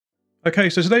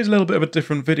Okay, so today's a little bit of a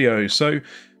different video. So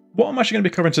what I'm actually going to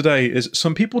be covering today is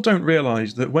some people don't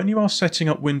realize that when you are setting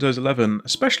up Windows 11,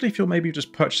 especially if you're maybe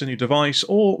just purchased a new device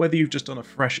or whether you've just done a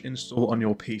fresh install on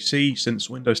your PC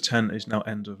since Windows 10 is now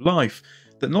end of life,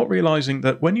 that not realizing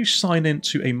that when you sign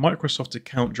into a Microsoft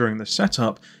account during the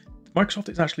setup, Microsoft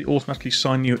is actually automatically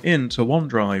signing you in to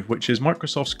OneDrive, which is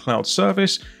Microsoft's cloud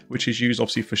service, which is used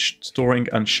obviously for storing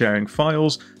and sharing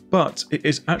files, but it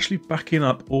is actually backing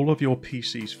up all of your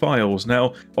PC's files.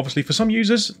 Now, obviously for some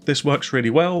users, this works really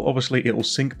well. Obviously it will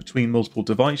sync between multiple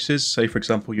devices. Say for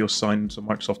example, you're signed to a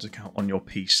Microsoft account on your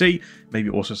PC, maybe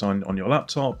also signed on your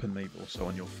laptop and maybe also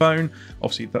on your phone.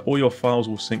 Obviously all your files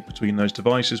will sync between those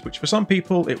devices, which for some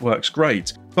people, it works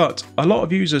great. But a lot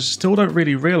of users still don't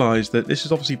really realize that this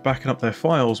is obviously backing up their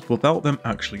files without them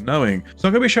actually knowing. So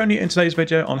I'm going to be showing you in today's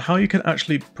video on how you can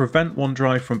actually prevent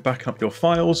OneDrive from backing up your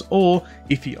files, or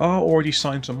if you are already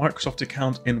signed to a Microsoft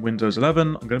account in Windows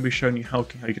 11, I'm going to be showing you how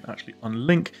you can actually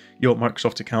unlink your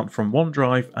Microsoft account from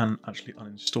OneDrive and actually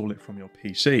uninstall it from your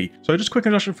PC. So just a quick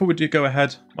introduction before we do go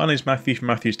ahead. My name is Matthew from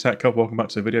Matthew's Tech Hub. Welcome back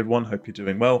to the video, everyone. Hope you're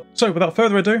doing well. So without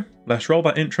further ado, let's roll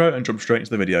that intro and jump straight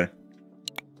into the video.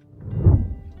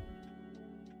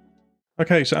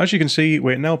 Okay, so as you can see,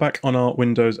 we're now back on our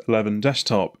Windows 11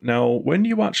 desktop. Now, when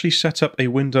you actually set up a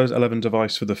Windows 11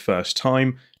 device for the first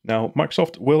time, now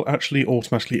Microsoft will actually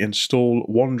automatically install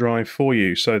OneDrive for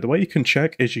you. So the way you can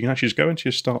check is you can actually just go into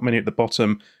your start menu at the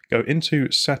bottom, go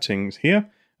into settings here,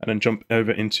 and then jump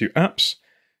over into apps,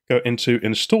 go into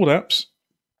installed apps.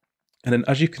 And then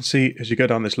as you can see, as you go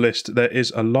down this list, there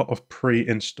is a lot of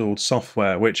pre-installed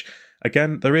software, which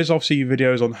again, there is obviously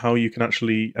videos on how you can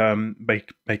actually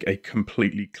make a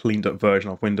completely cleaned up version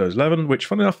of Windows 11, which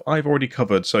funny enough, I've already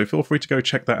covered. So feel free to go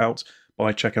check that out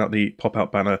by checking out the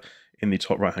pop-out banner in the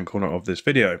top right-hand corner of this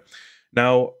video.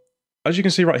 Now, as you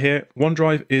can see right here,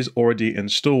 OneDrive is already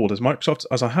installed, as Microsoft,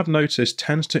 as I have noticed,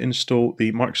 tends to install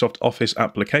the Microsoft Office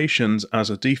applications as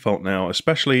a default now,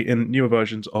 especially in newer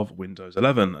versions of Windows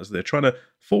 11, as they're trying to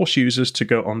force users to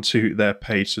go onto their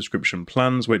paid subscription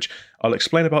plans, which I'll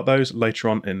explain about those later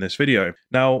on in this video.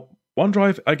 Now,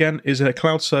 OneDrive, again, is a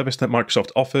cloud service that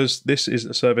Microsoft offers. This is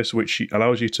a service which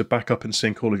allows you to back up and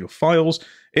sync all of your files.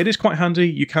 It is quite handy.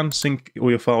 You can sync all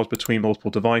your files between multiple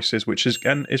devices, which is,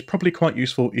 again, is probably quite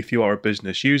useful if you are a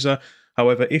business user.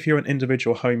 However, if you're an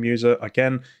individual home user,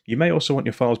 again, you may also want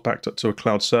your files backed up to a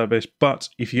cloud service, but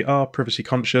if you are privacy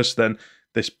conscious, then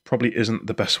this probably isn't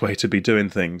the best way to be doing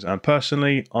things. And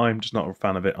personally, I'm just not a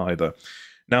fan of it either.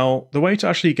 Now, the way to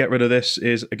actually get rid of this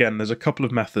is, again, there's a couple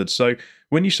of methods. So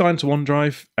when you sign to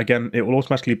OneDrive, again, it will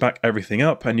automatically back everything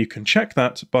up, and you can check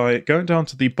that by going down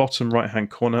to the bottom right-hand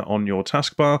corner on your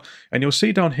taskbar, and you'll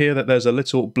see down here that there's a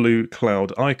little blue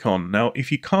cloud icon. Now,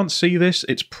 if you can't see this,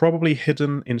 it's probably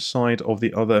hidden inside of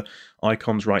the other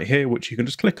icons right here, which you can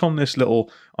just click on this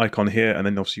little icon here, and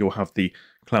then obviously you'll have the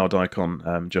cloud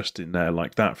icon just in there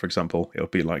like that. For example, it'll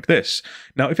be like this.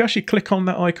 Now, if you actually click on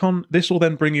that icon, this will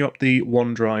then bring you up the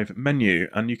OneDrive menu,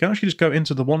 and you can actually just go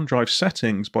into the OneDrive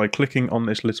settings by clicking on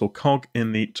this little cog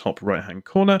in the top right hand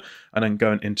corner and then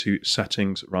going into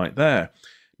settings right there.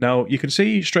 Now, you can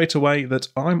see straight away that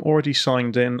I'm already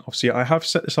signed in. Obviously, I have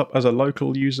set this up as a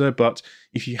local user, but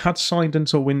if you had signed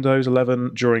into Windows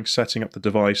 11 during setting up the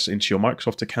device into your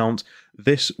Microsoft account,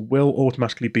 this will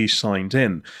automatically be signed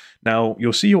in. Now,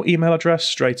 you'll see your email address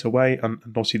straight away and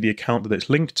obviously the account that it's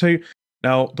linked to.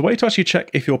 Now, the way to actually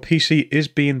check if your PC is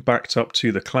being backed up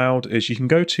to the cloud is you can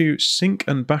go to Sync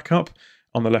and Backup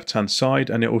on the left-hand side,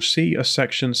 and it will see a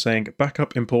section saying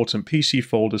backup important PC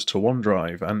folders to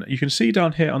OneDrive. And you can see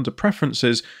down here under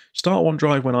preferences, start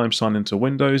OneDrive when I'm signed into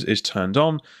Windows is turned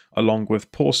on, along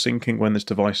with pause syncing when this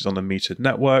device is on the metered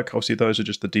network. Obviously, those are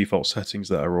just the default settings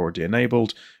that are already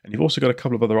enabled. And you've also got a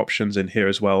couple of other options in here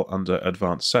as well under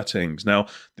advanced settings. Now,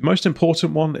 the most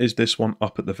important one is this one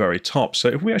up at the very top. So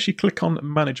if we actually click on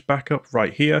manage backup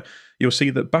right here, you'll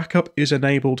see that backup is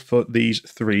enabled for these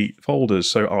three folders.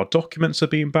 So our documents are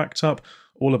being backed up,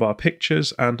 all of our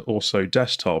pictures, and also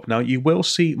desktop. Now, you will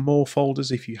see more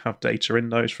folders if you have data in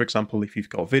those. For example, if you've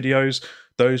got videos,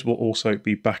 those will also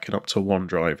be backing up to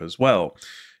OneDrive as well.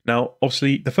 Now,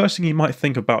 obviously, the first thing you might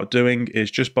think about doing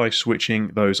is just by switching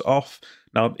those off.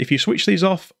 Now, if you switch these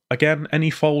off, again,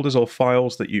 any folders or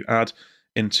files that you add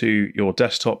into your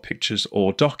desktop pictures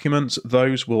or documents,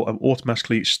 those will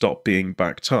automatically stop being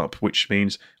backed up, which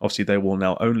means obviously they will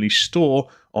now only store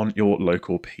on your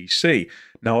local PC.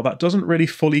 Now, that doesn't really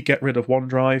fully get rid of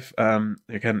OneDrive.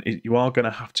 Again, you are going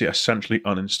to have to essentially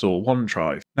uninstall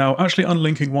OneDrive. Now, actually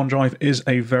unlinking OneDrive is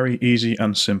a very easy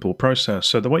and simple process.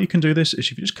 So the way you can do this is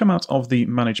if you just come out of the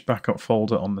Manage Backup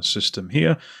folder on the system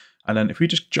here, And then if we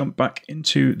just jump back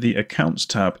into the Accounts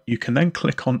tab, you can then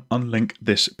click on Unlink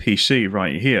this PC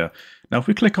right here. Now, if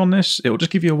we click on this, it will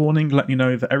just give you a warning, letting you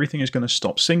know that everything is going to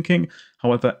stop syncing.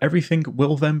 However, everything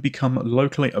will then become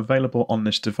locally available on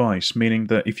this device, meaning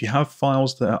that if you have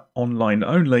files that are online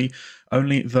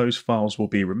only those files will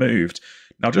be removed.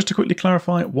 Now, just to quickly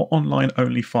clarify what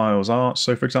online-only files are.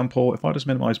 So, for example, if I just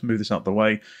minimize, move this out of the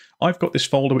way, I've got this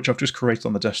folder which I've just created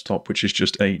on the desktop, which is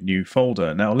just a new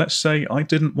folder. Now, let's say I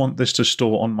didn't want this to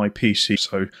store on my PC.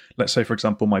 So let's say, for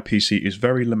example, my PC is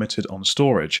very limited on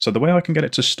storage. So the way I can get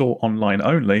it to store online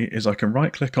only is I can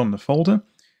right-click on the folder,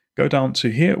 go down to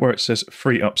here where it says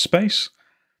free up space,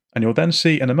 and you'll then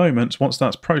see in a moment, once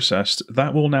that's processed,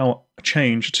 that will now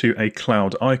change to a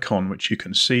cloud icon, which you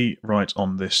can see right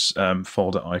on this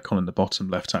folder icon in the bottom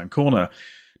left-hand corner.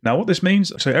 Now, what this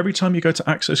means, so every time you go to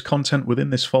access content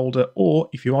within this folder, or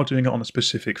if you are doing it on a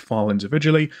specific file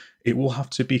individually, it will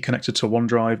have to be connected to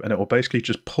OneDrive, and it will basically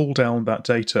just pull down that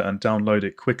data and download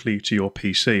it quickly to your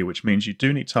PC, which means you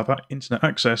do need to have internet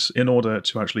access in order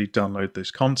to actually download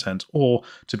this content or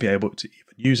to be able to even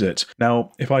use it.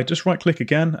 Now, if I just right-click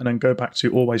again and then go back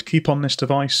to always keep on this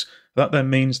device, that then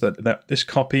means that this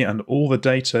copy and all the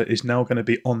data is now going to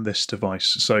be on this device.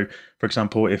 So, for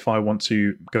example, if I want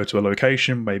to go to a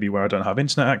location, maybe where I don't have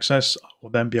internet access, I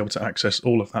will then be able to access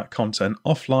all of that content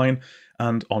offline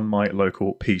and on my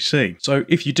local PC. So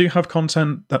if you do have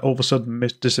content that all of a sudden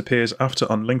disappears after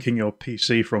unlinking your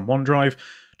PC from OneDrive,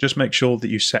 just make sure that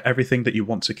you set everything that you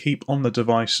want to keep on the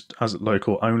device as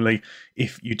local only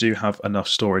if you do have enough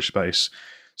storage space.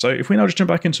 So if we now just jump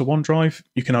back into OneDrive,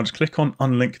 you can now just click on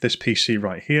Unlink this PC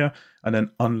right here, and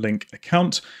then Unlink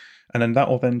Account, and then that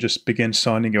will then just begin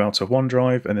signing you out of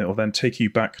OneDrive, and it will then take you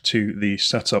back to the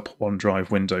Setup OneDrive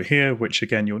window here, which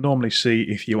again you'll normally see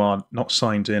if you are not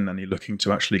signed in and you're looking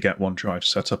to actually get OneDrive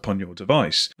set up on your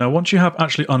device. Now, once you have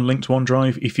actually unlinked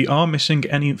OneDrive, if you are missing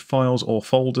any files or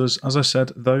folders, as I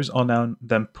said, those are now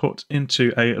then put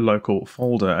into a local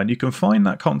folder, and you can find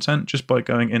that content just by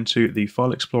going into the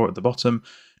File Explorer at the bottom,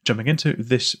 jumping into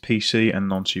this PC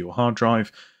and onto your hard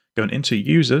drive, going into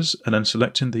users and then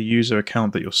selecting the user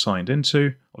account that you're signed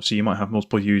into. Obviously, you might have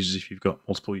multiple users if you've got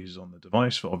multiple users on the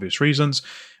device for obvious reasons.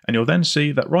 And you'll then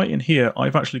see that right in here,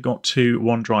 I've actually got two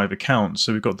OneDrive accounts.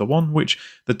 So we've got the one which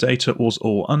the data was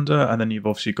all under, and then you've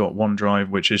obviously got OneDrive,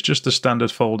 which is just the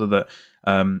standard folder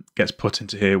that gets put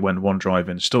into here when OneDrive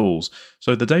installs.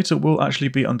 So the data will actually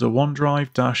be under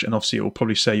OneDrive dash, and obviously it will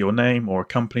probably say your name or a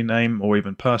company name or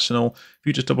even personal. If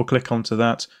you just double click onto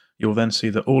that, you'll then see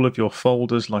that all of your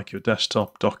folders, like your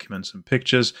desktop, documents, and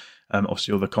pictures,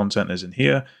 obviously all the content is in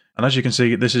here. And as you can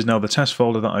see, this is now the test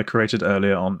folder that I created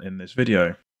earlier on in this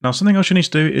video. Now, something else you need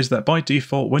to do is that by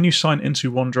default, when you sign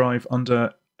into OneDrive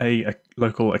under a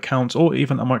local account or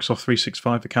even a Microsoft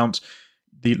 365 account,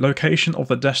 the location of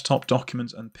the desktop,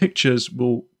 documents, and pictures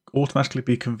will automatically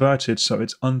be converted so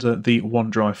it's under the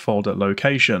OneDrive folder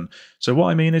location. So what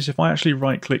I mean is if I actually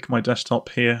right click my desktop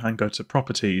here and go to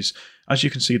properties, as you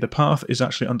can see the path is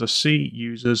actually under C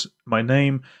users, my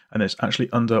name, and it's actually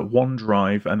under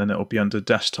OneDrive, and then it will be under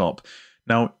desktop.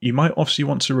 Now, you might obviously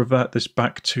want to revert this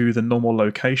back to the normal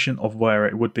location of where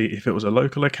it would be if it was a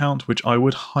local account, which I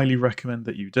would highly recommend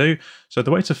that you do. So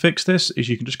the way to fix this is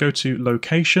you can just go to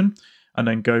location and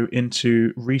then go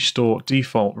into restore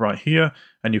default right here,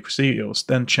 and you can see it will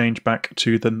then change back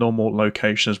to the normal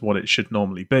location as what it should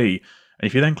normally be. And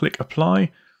if you then click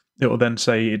apply, it will then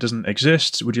say it doesn't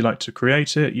exist. Would you like to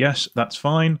create it? Yes, that's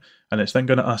fine. And it's then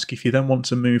going to ask if you then want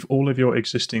to move all of your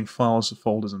existing files,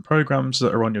 folders, and programs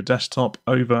that are on your desktop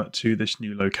over to this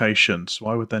new location. So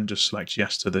I would then just select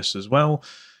yes to this as well.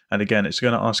 And again, it's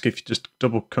going to ask if you just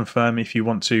double confirm if you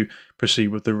want to proceed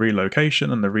with the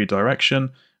relocation and the redirection.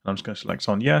 And I'm just going to select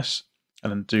on yes,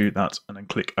 and then do that, and then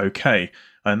click OK.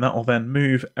 And that will then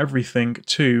move everything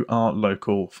to our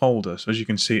local folder. So as you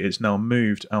can see, it's now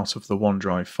moved out of the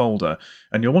OneDrive folder.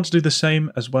 And you'll want to do the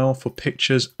same as well for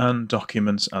pictures and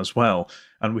documents as well.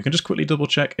 And we can just quickly double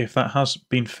check if that has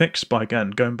been fixed by,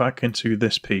 again, going back into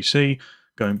this PC,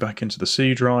 going back into the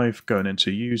C drive, going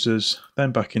into users,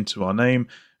 then back into our name.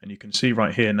 And you can see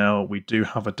right here now, we do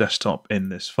have a desktop in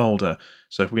this folder.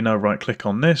 So if we now right click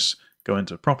on this, go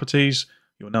into properties,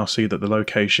 you'll now see that the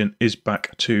location is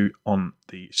back to on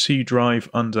the C drive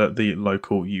under the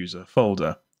local user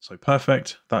folder. So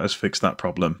perfect, that has fixed that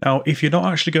problem. Now, if you're not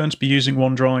actually going to be using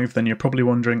OneDrive, then you're probably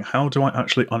wondering, how do I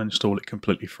actually uninstall it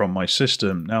completely from my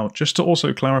system? Now, just to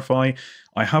also clarify,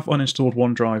 I have uninstalled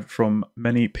OneDrive from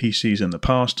many PCs in the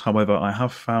past. However, I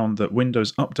have found that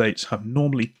Windows updates have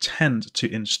normally tend to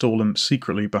install them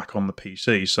secretly back on the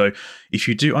PC. So if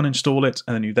you do uninstall it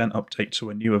and then you then update to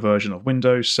a newer version of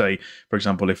Windows, say, for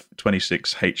example, if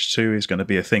 26H2 is going to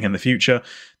be a thing in the future,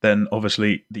 then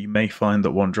obviously you may find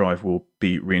that OneDrive will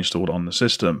be reinstalled on the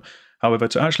system. However,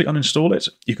 to actually uninstall it,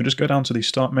 you can just go down to the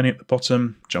Start menu at the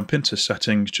bottom, jump into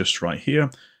Settings just right here,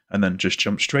 and then just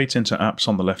jump straight into Apps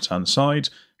on the left-hand side,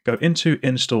 go into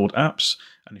Installed Apps,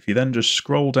 and if you then just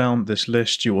scroll down this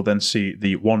list, you will then see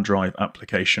the OneDrive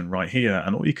application right here.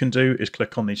 And all you can do is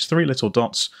click on these three little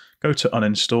dots, go to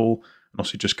Uninstall, and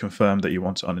also just confirm that you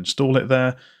want to uninstall it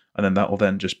there. And then that will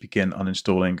then just begin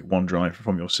uninstalling OneDrive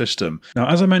from your system. Now,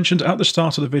 as I mentioned at the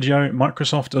start of the video,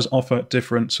 Microsoft does offer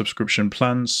different subscription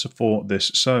plans for this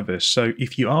service. So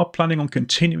if you are planning on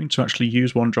continuing to actually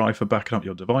use OneDrive for backing up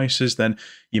your devices, then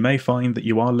you may find that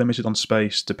you are limited on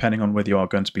space depending on whether you are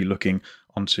going to be looking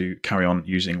to carry on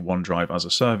using OneDrive as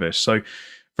a service. So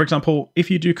for example,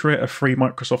 if you do create a free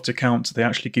Microsoft account, they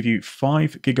actually give you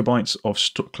 5 gigabytes of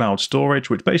cloud storage,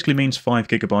 which basically means 5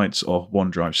 gigabytes of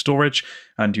OneDrive storage,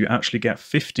 and you actually get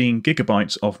 15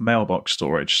 gigabytes of mailbox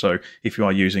storage. So if you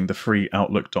are using the free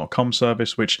Outlook.com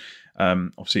service, which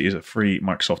obviously is a free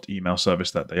Microsoft email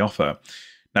service that they offer.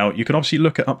 Now, you can obviously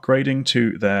look at upgrading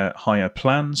to their higher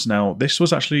plans. Now, this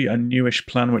was actually a newish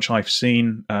plan, which I've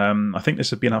seen. I think this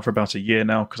has been out for about a year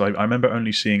now, because I remember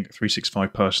only seeing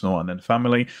 365 Personal and then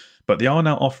Family. But they are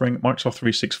now offering Microsoft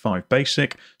 365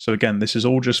 Basic. So again, this is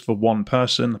all just for one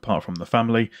person, apart from the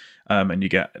family. And you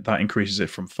get that increases it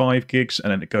from 5 gigs,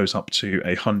 and then it goes up to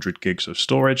 100 gigs of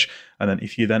storage. And then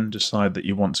if you then decide that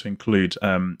you want to include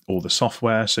all the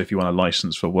software, so if you want a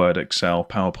license for Word, Excel,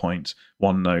 PowerPoint,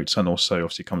 OneNote, and also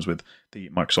obviously comes with the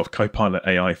Microsoft Copilot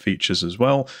AI features as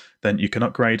well, then you can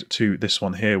upgrade to this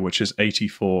one here, which is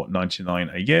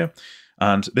 $84.99 a year.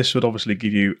 And this would obviously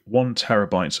give you 1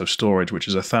 terabyte of storage, which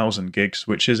is 1,000 gigs,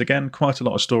 which is, again, quite a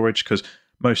lot of storage, because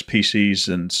most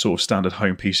PCs and sort of standard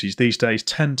home PCs these days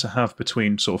tend to have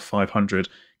between sort of 500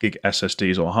 gig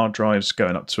SSDs or hard drives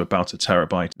going up to about 1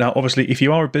 terabyte. Now, obviously, if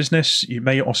you are a business, you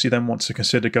may also then want to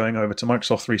consider going over to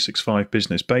Microsoft 365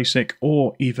 Business Basic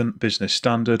or even Business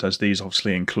Standard, as these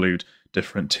obviously include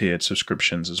different tiered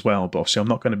subscriptions as well. But obviously I'm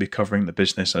not going to be covering the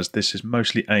business, as this is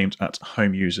mostly aimed at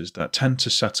home users that tend to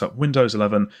set up Windows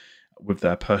 11 with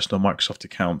their personal Microsoft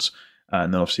accounts,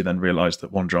 and then obviously then realize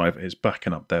that OneDrive is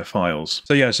backing up their files.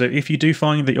 So yeah, so if you do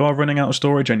find that you are running out of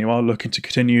storage and you are looking to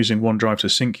continue using OneDrive to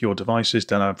sync your devices,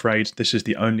 then I'm afraid this is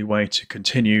the only way to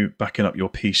continue backing up your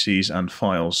PCs and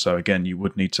files. So again, you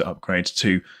would need to upgrade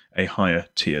to a higher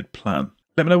tiered plan.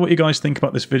 Let me know what you guys think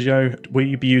about this video. Will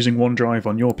you be using OneDrive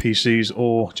on your PCs,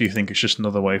 or do you think it's just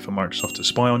another way for Microsoft to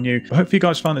spy on you? I hope you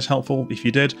guys found this helpful. If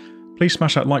you did, please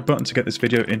smash that like button to get this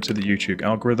video into the YouTube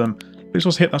algorithm. Please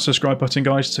also hit that subscribe button,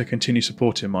 guys, to continue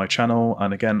supporting my channel.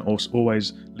 And again, also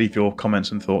always leave your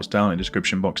comments and thoughts down in the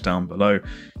description box down below.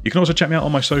 You can also check me out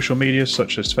on my social medias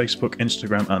such as Facebook,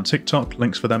 Instagram, and TikTok.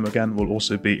 Links for them, again, will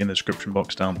also be in the description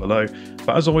box down below.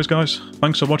 But as always, guys,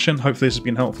 thanks for watching. Hopefully this has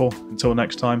been helpful. Until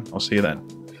next time, I'll see you then.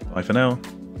 Bye for now.